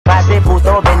Este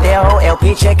puto pendejo, el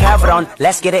pinche cabrón.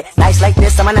 Let's get it nice like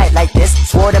this on a night like this.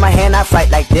 Sword in my hand, I fight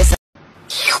like this.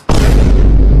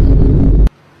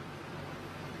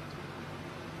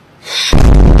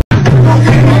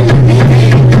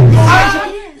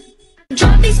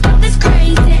 Drive these brothers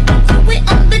crazy. Do it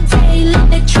on the daily.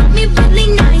 They treat me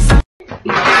really nice.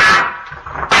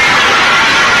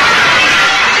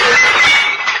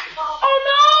 Oh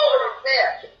no!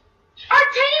 Our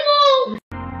table!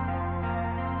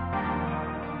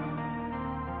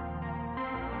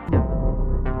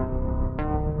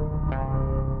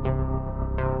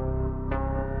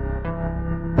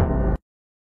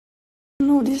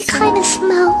 No, this Kinda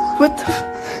smell what the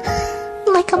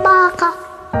like a baka.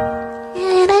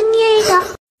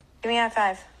 Give me a high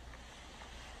five.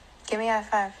 Give me a high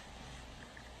five.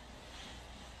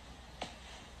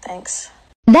 Thanks.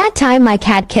 That time my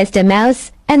cat kissed a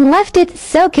mouse and left it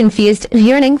so confused,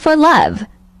 yearning for love.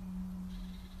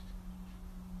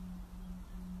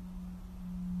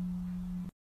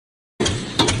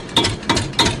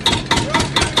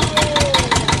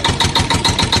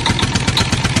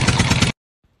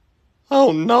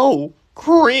 Oh no,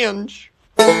 cringe.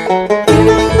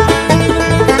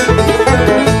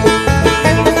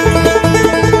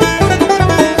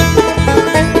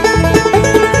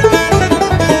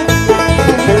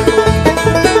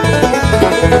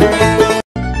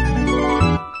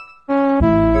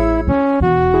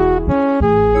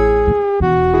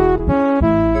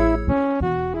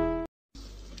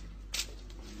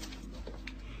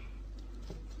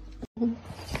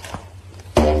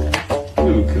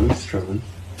 Ooh, goose strumming.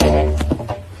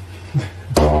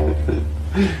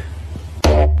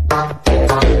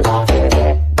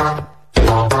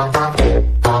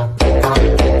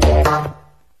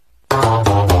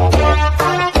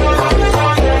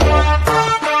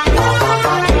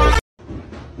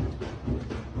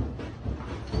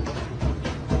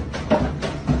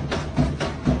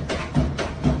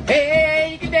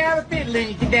 Hey, you get down the fiddle and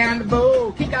you get down the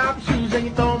bow. Kick off your shoes and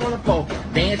you throw them on the floor.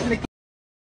 Dance in the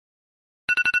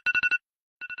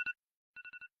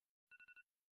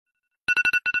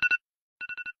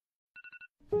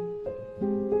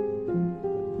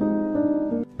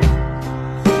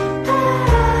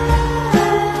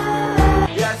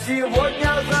Я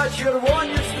сегодня за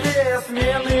червонец две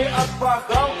смены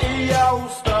отпахал, и я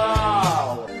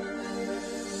устал.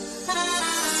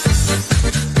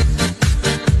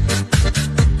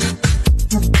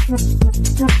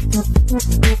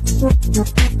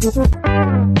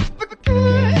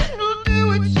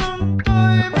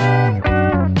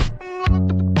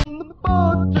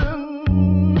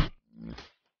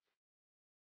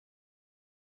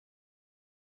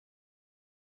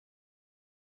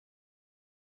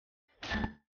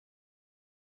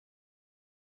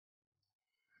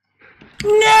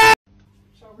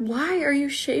 Why are you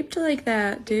shaped like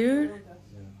that, dude?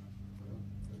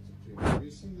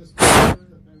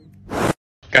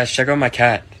 Guys, check out my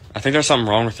cat. I think there's something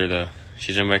wrong with her though.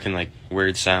 She's been making like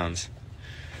weird sounds.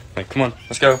 Like, come on,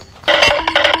 let's go.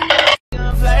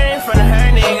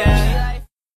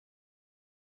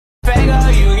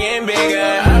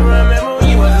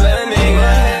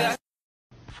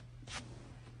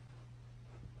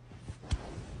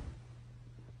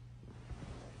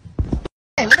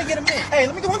 Hey, let me get a minute. Hey,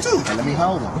 let me get one too. Hey, let me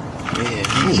hold him.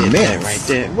 Yeah, you get that right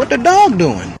there. What the dog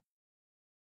doing?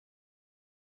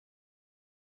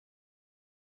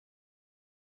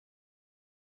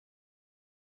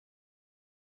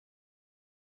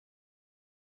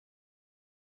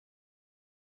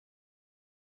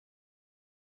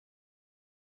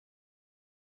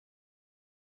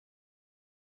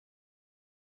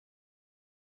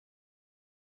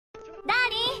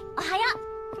 Daddy, ohayo.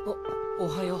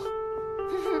 Ohayo.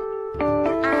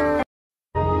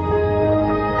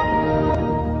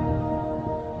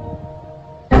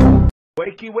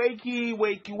 Wakey, wakey,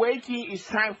 wakey, wakey. It's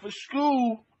time for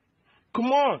school.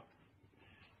 Come on.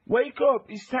 Wake up.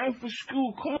 It's time for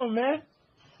school. Come on, man.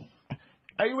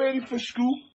 Are you ready for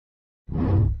school?